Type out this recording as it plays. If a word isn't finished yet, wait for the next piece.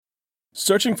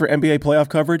Searching for NBA playoff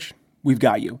coverage? We've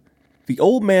got you. The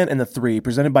Old Man and the Three,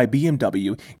 presented by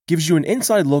BMW, gives you an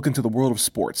inside look into the world of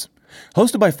sports.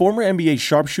 Hosted by former NBA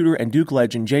sharpshooter and Duke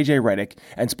legend J.J. Redick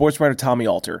and sports writer Tommy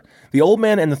Alter, The Old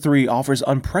Man and the Three offers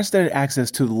unprecedented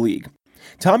access to the league.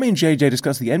 Tommy and J.J.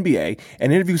 discuss the NBA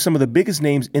and interview some of the biggest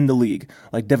names in the league,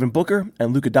 like Devin Booker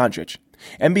and Luka Doncic.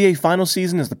 NBA final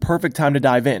season is the perfect time to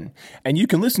dive in, and you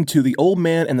can listen to The Old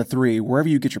Man and the Three wherever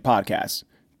you get your podcasts.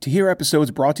 To hear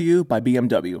episodes brought to you by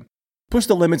BMW. Push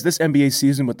the limits this NBA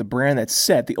season with the brand that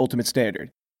set the ultimate standard.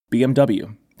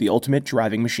 BMW, the ultimate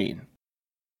driving machine.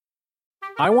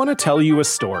 I want to tell you a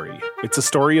story. It's a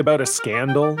story about a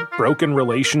scandal, broken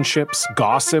relationships,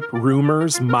 gossip,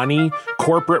 rumors, money,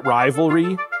 corporate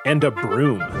rivalry, and a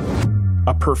broom.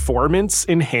 A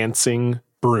performance-enhancing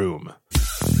broom.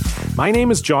 My name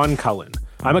is John Cullen.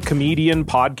 I'm a comedian,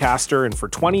 podcaster, and for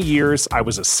 20 years, I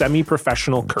was a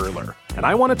semi-professional curler. And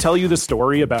I want to tell you the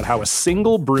story about how a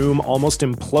single broom almost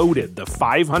imploded the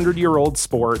 500-year-old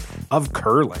sport of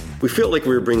curling. We felt like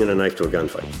we were bringing a knife to a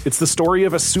gunfight. It's the story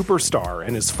of a superstar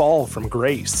and his fall from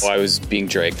grace. I was being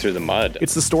dragged through the mud.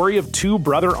 It's the story of two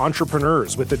brother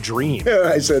entrepreneurs with a dream.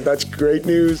 I said, that's great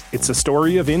news. It's a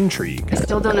story of intrigue. I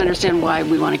still don't understand why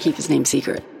we want to keep his name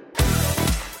secret.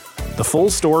 The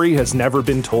full story has never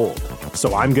been told,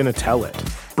 so I'm going to tell it.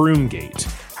 Broomgate,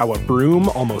 how a broom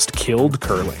almost killed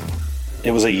curling.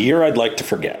 It was a year I'd like to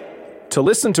forget. To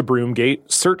listen to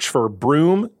Broomgate, search for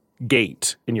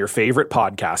Broomgate in your favorite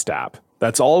podcast app.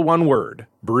 That's all one word,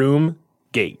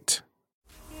 Broomgate.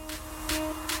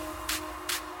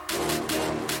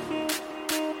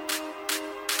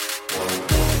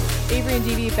 Avarie and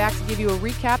DB back to give you a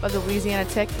recap of the Louisiana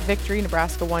Tech victory.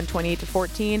 Nebraska won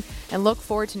 28-14, and look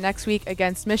forward to next week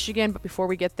against Michigan. But before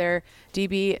we get there,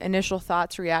 DB, initial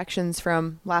thoughts, reactions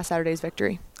from last Saturday's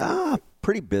victory?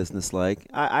 Pretty businesslike.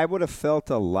 I would have felt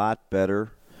a lot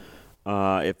better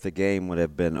if the game would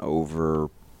have been over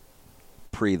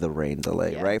pre the rain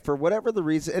delay, right? For whatever the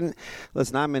reason. And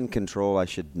listen, I'm in control. I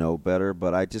should know better.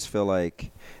 But I just feel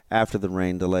like after the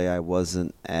rain delay, I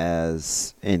wasn't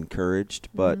as encouraged.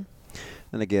 But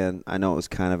then again, I know it was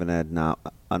kind of an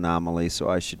anomaly, so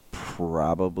I should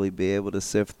probably be able to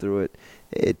sift through it.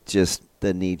 It just,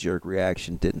 the knee-jerk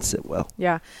reaction didn't sit well.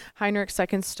 Yeah. Heinrich's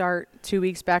second start, 2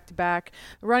 weeks back-to-back.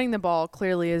 Running the ball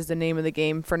clearly is the name of the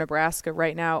game for Nebraska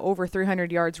right now. Over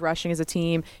 300 yards rushing as a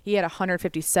team. He had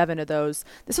 157 of those.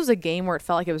 This was a game where it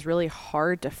felt like it was really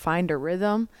hard to find a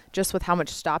rhythm just with how much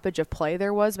stoppage of play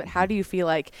there was. But how do you feel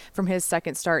like from his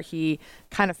second start he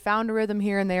kind of found a rhythm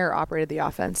here and there or operated the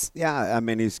offense? Yeah, I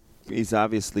mean, he's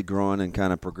obviously growing and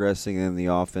kind of progressing in the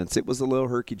offense. It was a little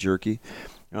herky-jerky.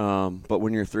 But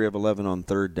when you're 3 of 11 on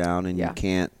third down and you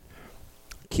can't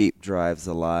keep drives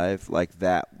alive, like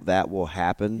that will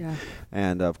happen. Yeah.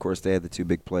 And, of course, they had the two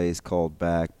big plays called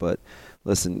back. But,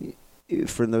 listen,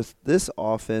 for this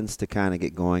offense to kind of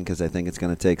get going, because I think it's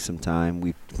going to take some time,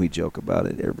 we joke about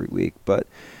it every week, but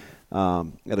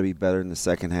it'll be better in the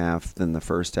second half than the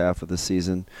first half of the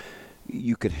season.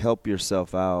 You could help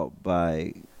yourself out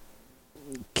by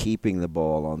keeping the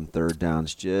ball on third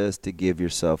downs just to give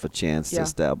yourself a chance to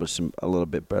establish a little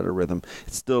bit better rhythm.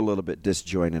 It's still a little bit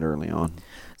disjointed early on.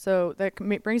 So that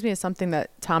brings me to something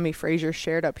that Tommy Frazier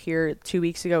shared up here 2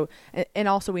 weeks ago. And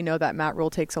also we know that Matt Rule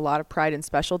takes a lot of pride in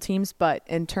special teams. But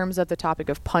in terms of the topic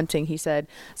of punting, he said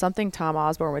something Tom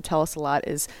Osborne would tell us a lot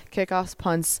is kickoffs,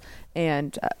 punts,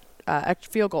 and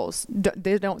field goals.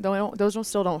 Those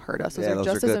still don't hurt us.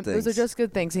 Those are just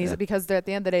good things. And because at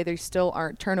the end of the day, there still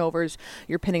aren't turnovers.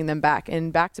 You're pinning them back.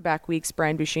 In back-to-back weeks,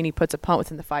 Brian Buschini puts a punt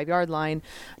within the 5-yard line.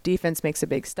 Defense makes a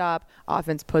big stop.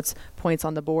 Offense puts points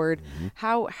on the board.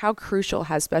 How crucial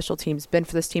has special teams been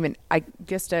for this team? And I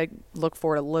guess to look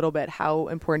forward a little bit, how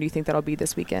important do you think that'll be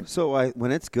this weekend? So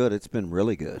when it's good, it's been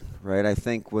really good, right? I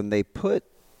think when they put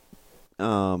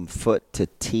foot to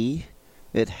tee,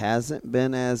 it hasn't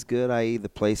been as good, i.e. the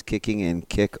place kicking and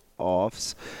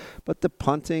kickoffs. But the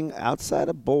punting outside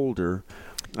of Boulder,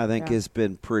 I think, has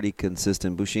been pretty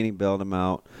consistent. Buschini bailed him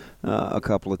out a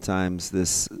couple of times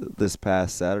this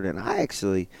past Saturday. And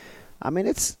I mean,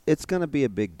 it's going to be a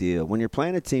big deal. When you're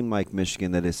playing a team like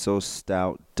Michigan that is so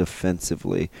stout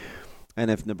defensively, and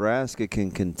if Nebraska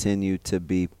can continue to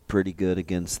be pretty good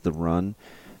against the run,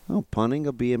 punting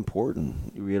will be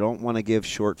important. You don't want to give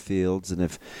short fields, and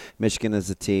if Michigan is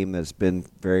a team that's been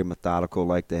very methodical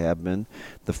like they have been,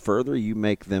 the further you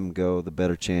make them go, the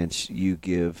better chance you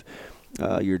give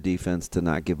your defense to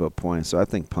not give up points. So I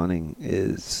think punting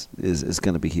is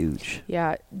going to be huge.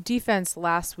 Yeah, defense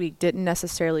last week didn't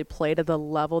necessarily play to the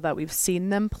level that we've seen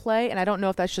them play, and I don't know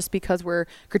if that's just because we're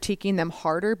critiquing them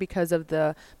harder because of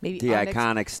the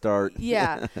iconic start.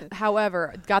 Yeah.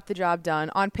 However, got the job done.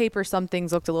 On paper, some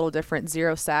things looked a little different.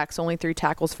 0 sacks, only 3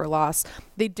 tackles for loss.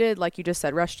 They did, like you just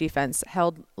said, rush defense,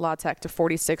 held La Tech to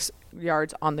 46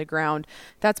 yards on the ground.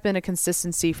 That's been a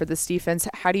consistency for this defense.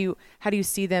 How do you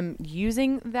see them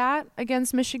using that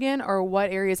against Michigan, or what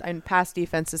areas? And past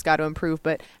defense has got to improve,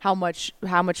 but how much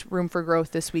room for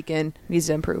growth this weekend needs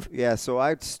to improve? Yeah, so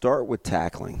I'd start with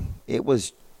tackling. It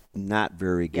was not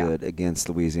very good against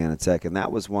Louisiana Tech, and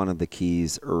that was one of the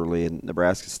keys early. And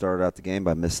Nebraska started out the game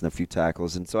by missing a few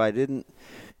tackles, and so I didn't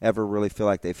ever really feel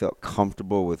like they felt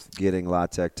comfortable with getting La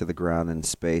Tech to the ground in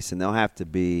space, and they'll have to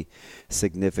be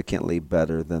significantly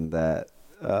better than that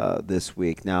this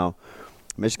week. Now,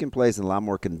 Michigan plays in a lot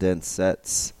more condensed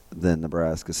sets than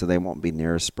Nebraska, so they won't be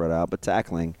near as spread out. But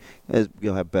tackling,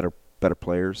 you'll have better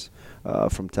players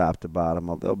from top to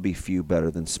bottom. They'll be few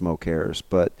better than Smoke Harris,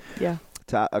 but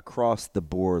across the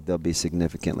board, they'll be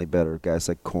significantly better. Guys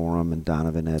like Corum and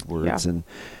Donovan Edwards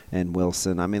and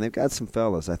Wilson. I mean, they've got some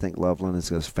fellas. I think Loveland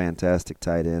is a fantastic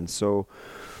tight end. So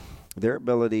their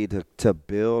ability to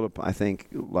build, I think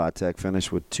La Tech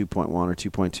finished with 2.1 or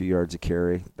 2.2 yards a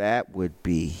carry. That would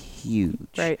be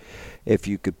huge if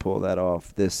you could pull that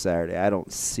off this Saturday. I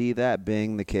don't see that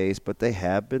being the case, but they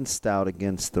have been stout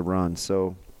against the run.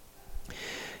 So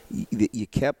you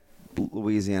kept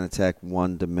Louisiana Tech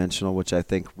one-dimensional, which I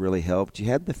think really helped. You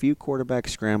had the few quarterback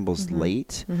scrambles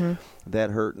late that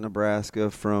hurt Nebraska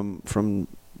from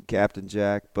Captain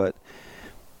Jack, but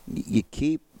you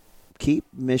keep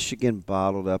Michigan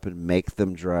bottled up and make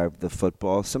them drive the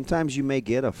football. Sometimes you may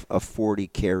get a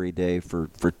 40-carry day for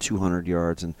 200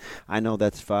 yards, and I know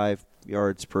that's 5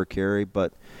 yards per carry,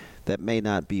 but that may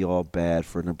not be all bad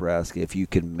for Nebraska if you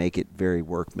can make it very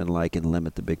workmanlike and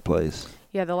limit the big plays.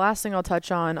 Yeah, the last thing I'll touch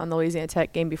on the Louisiana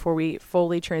Tech game before we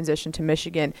fully transition to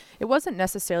Michigan, it wasn't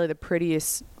necessarily the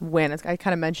prettiest win. I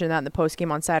kind of mentioned that in the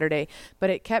postgame on Saturday, but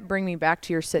it kept bringing me back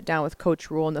to your sit-down with Coach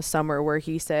Rule in the summer where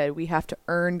he said we have to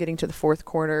earn getting to the fourth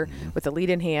quarter with a lead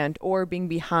in hand or being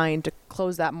behind to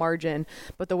close that margin.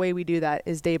 But the way we do that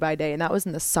is day by day, and that was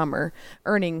in the summer,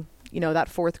 earning that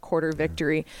fourth quarter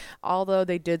victory. Although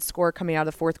they did score coming out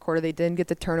of the fourth quarter, they didn't get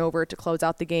the turnover to close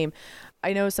out the game.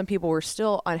 I know some people were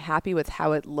still unhappy with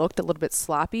how it looked, a little bit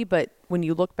sloppy, but when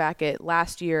you look back at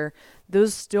last year,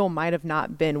 those still might have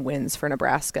not been wins for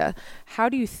Nebraska. How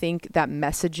do you think that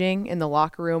messaging in the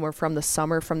locker room or from the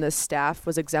summer from this staff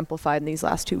was exemplified in these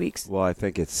last 2 weeks? Well, I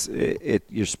think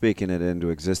you're speaking it into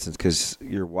existence because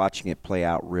you're watching it play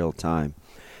out real time.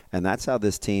 And that's how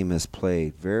this team has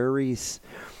played.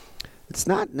 It's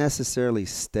not necessarily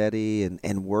steady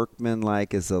and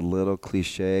workmanlike is a little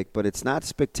cliche, but it's not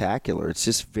spectacular. It's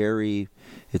just very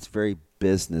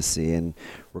businessy. And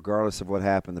regardless of what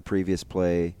happened the previous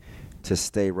play, to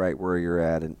stay right where you're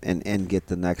at and get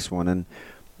the next one. And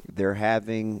they're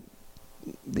having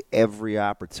every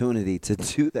opportunity to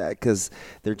do that because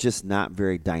they're just not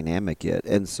very dynamic yet.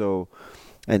 And so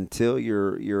until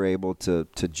you're able to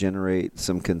generate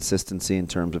some consistency in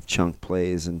terms of chunk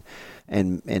plays and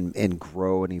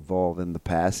grow and evolve in the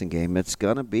passing game, it's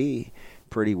going to be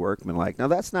pretty workmanlike. Now,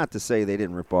 that's not to say they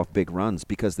didn't rip off big runs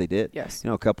because they did. Yes.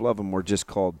 A couple of them were just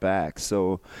called back.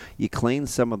 So you clean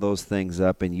some of those things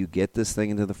up and you get this thing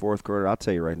into the fourth quarter. I'll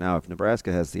tell you right now, if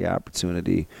Nebraska has the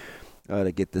opportunity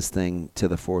to get this thing to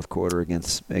the fourth quarter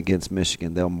against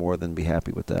Michigan, they'll more than be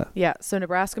happy with that. Yeah, so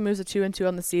Nebraska moves to 2-2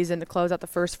 on the season to close out the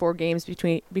first 4 games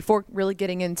before really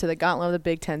getting into the gauntlet of the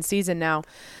Big Ten season now.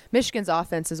 Michigan's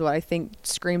offense is what I think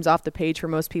screams off the page for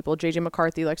most people. J.J.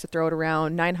 McCarthy likes to throw it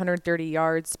around, 930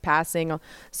 yards passing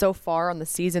so far on the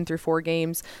season through 4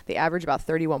 games. They average about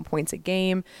 31 points a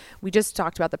game. We just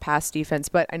talked about the pass defense,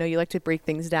 but I know you like to break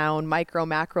things down, micro,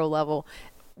 macro level.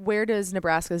 Where does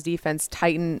Nebraska's defense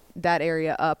tighten that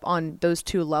area up on those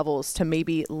 2 levels to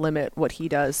maybe limit what he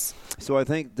does? So I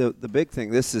think the big thing,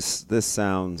 this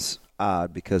sounds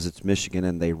odd because it's Michigan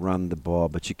and they run the ball,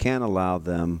 but you can't allow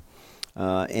them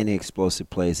any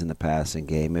explosive plays in the passing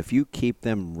game. If you keep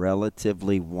them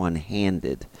relatively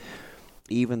one-handed,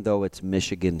 even though it's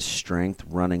Michigan's strength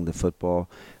running the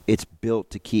football, it's built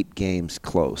to keep games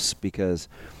close because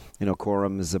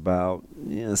Corum is about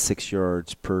 6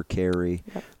 yards per carry.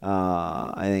 Yep.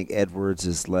 I think Edwards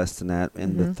is less than that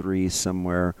in the 3s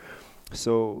somewhere.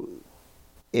 So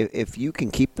if you can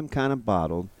keep them kind of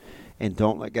bottled and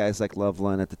don't let guys like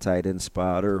Loveland at the tight end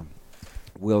spot or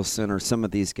Wilson or some of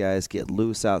these guys get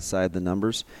loose outside the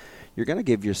numbers, you're going to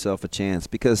give yourself a chance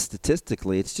because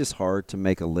statistically it's just hard to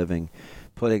make a living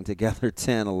putting together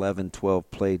 10, 11,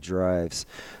 12 play drives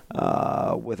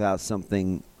without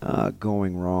something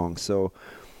going wrong. So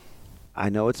I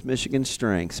know it's Michigan's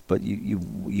strengths, but you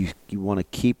want to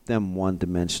keep them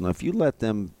one-dimensional. If you let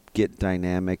them get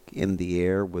dynamic in the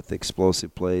air with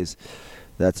explosive plays,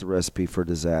 that's a recipe for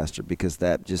disaster because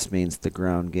that just means the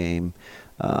ground game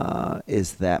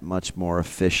is that much more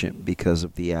efficient because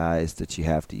of the eyes that you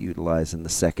have to utilize in the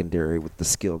secondary with the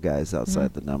skill guys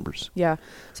outside the numbers. Yeah.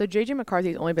 So J.J.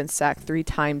 McCarthy's only been sacked 3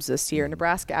 times this year.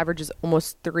 Nebraska averages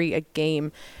almost 3 a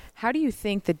game. How do you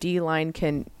think the D-line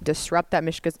can disrupt that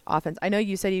Michigan offense? I know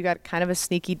you said you got kind of a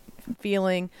sneaky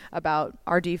feeling about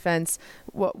our defense.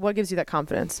 What gives you that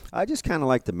confidence? I just kind of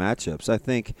like the matchups. I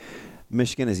think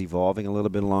Michigan is evolving a little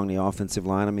bit along the offensive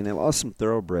line. I mean, they lost some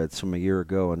thoroughbreds from a year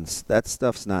ago, and that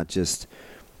stuff's not just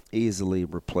easily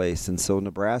replaced. And so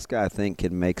Nebraska, I think,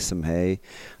 can make some hay.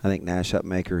 I think Nash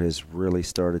Hutmaker has really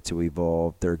started to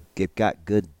evolve. They've got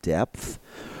good depth,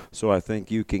 so I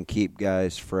think you can keep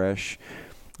guys fresh.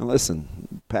 And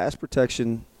listen, pass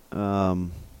protection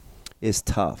is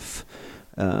tough,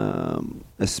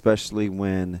 especially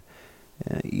when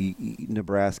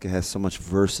Nebraska has so much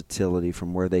versatility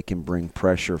from where they can bring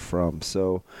pressure from.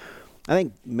 So I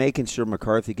think making sure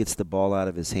McCarthy gets the ball out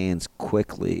of his hands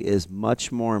quickly is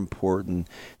much more important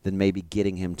than maybe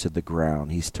getting him to the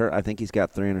ground. I think he's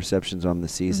got 3 interceptions on the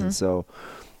season, so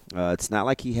it's not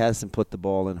like he hasn't put the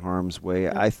ball in harm's way.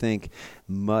 I think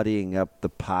muddying up the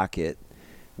pocket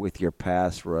with your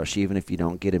pass rush, even if you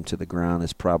don't get him to the ground,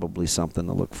 is probably something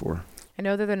to look for. I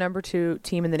know they're the number 2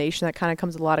 team in the nation. That kind of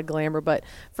comes with a lot of glamour. But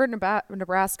for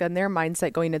Nebraska and their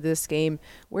mindset going into this game,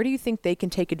 where do you think they can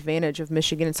take advantage of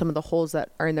Michigan and some of the holes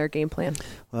that are in their game plan?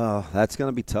 Well, that's going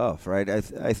to be tough, right?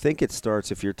 I think it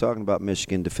starts, if you're talking about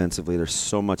Michigan defensively, there's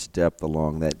so much depth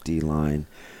along that D-line,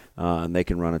 and they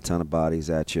can run a ton of bodies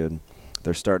at you. And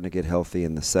they're starting to get healthy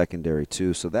in the secondary,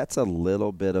 too. So that's a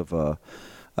little bit of a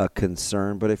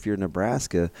concern. But if you're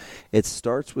Nebraska, it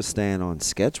starts with staying on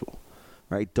schedule.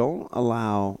 Right, don't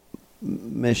allow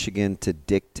Michigan to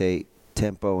dictate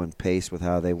tempo and pace with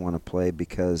how they want to play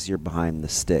because you're behind the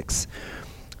sticks.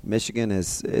 Michigan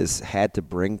has had to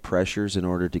bring pressures in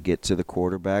order to get to the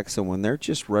quarterback. So when they're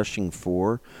just rushing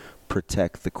 4,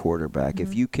 protect the quarterback.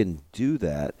 If you can do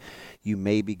that, you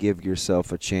maybe give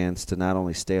yourself a chance to not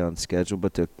only stay on schedule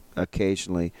but to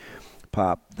occasionally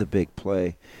pop the big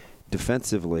play.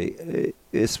 Defensively,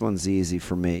 this one's easy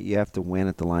for me. You have to win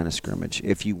at the line of scrimmage.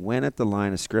 If you win at the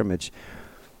line of scrimmage,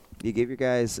 you give your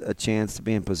guys a chance to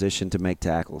be in position to make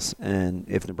tackles. And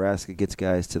if Nebraska gets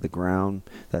guys to the ground,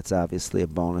 that's obviously a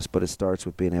bonus, but it starts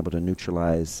with being able to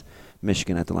neutralize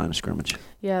Michigan at the line of scrimmage.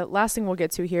 Yeah, last thing we'll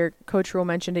get to here, Coach Rule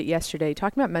mentioned it yesterday,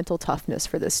 talking about mental toughness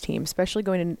for this team, especially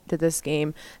going into this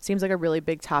game. Seems like a really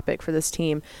big topic for this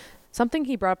team. Something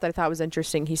he brought up that I thought was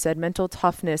interesting, he said mental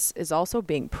toughness is also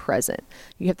being present.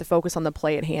 You have to focus on the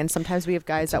play at hand. Sometimes we have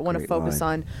guys that want to focus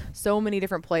on so many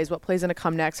different plays. What play's going to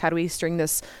come next? How do we string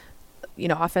this,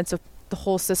 offensive, the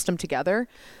whole system together?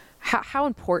 How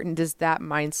important does that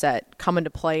mindset come into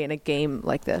play in a game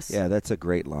like this? Yeah, that's a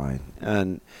great line.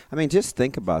 And, I mean, just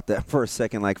think about that for a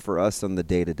second, like for us on the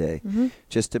day-to-day.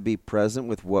 Just to be present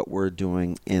with what we're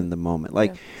doing in the moment.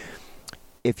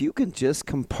 If you can just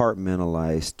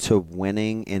compartmentalize to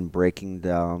winning and breaking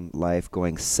down life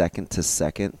going second to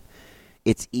second,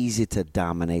 it's easy to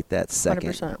dominate that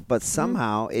second. 100%. But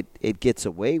somehow it gets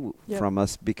away from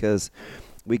us because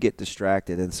we get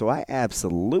distracted. And so I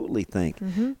absolutely think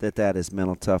that is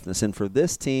mental toughness. And for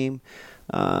this team,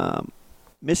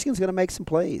 Michigan's going to make some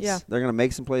plays. Yeah. They're going to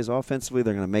make some plays offensively.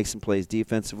 They're going to make some plays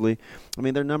defensively. I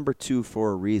mean, they're number 2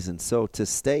 for a reason. So to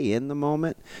stay in the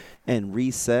moment and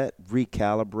reset,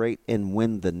 recalibrate, and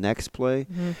win the next play,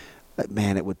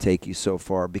 man, it would take you so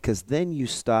far because then you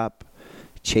stop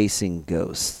chasing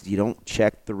ghosts. You don't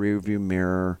check the rearview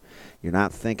mirror. You're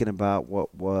not thinking about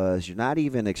what was. You're not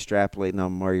even extrapolating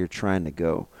on where you're trying to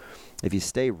go. If you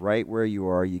stay right where you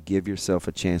are, you give yourself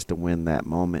a chance to win that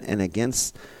moment. And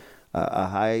against a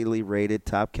highly rated,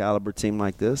 top caliber team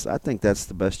like this, I think that's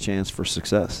the best chance for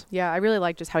success. Yeah, I really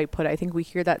like just how he put it. I think we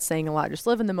hear that saying a lot, just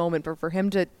live in the moment, but for him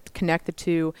to connect the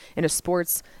two in a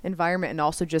sports environment and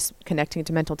also just connecting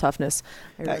to mental toughness.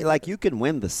 Like you can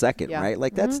win the second, right?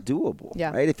 Like that's doable,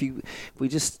 right? If we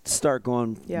just start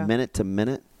going minute to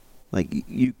minute, like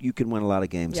you can win a lot of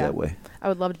games that way. I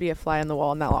would love to be a fly on the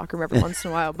wall in that locker room every once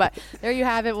in a while. But there you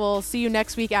have it. We'll see you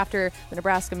next week after the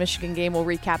Nebraska-Michigan game. We'll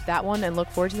recap that one and look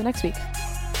forward to the next week.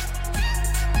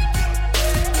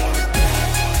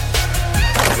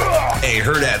 A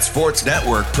Hurrdat Sports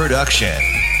Network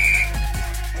production.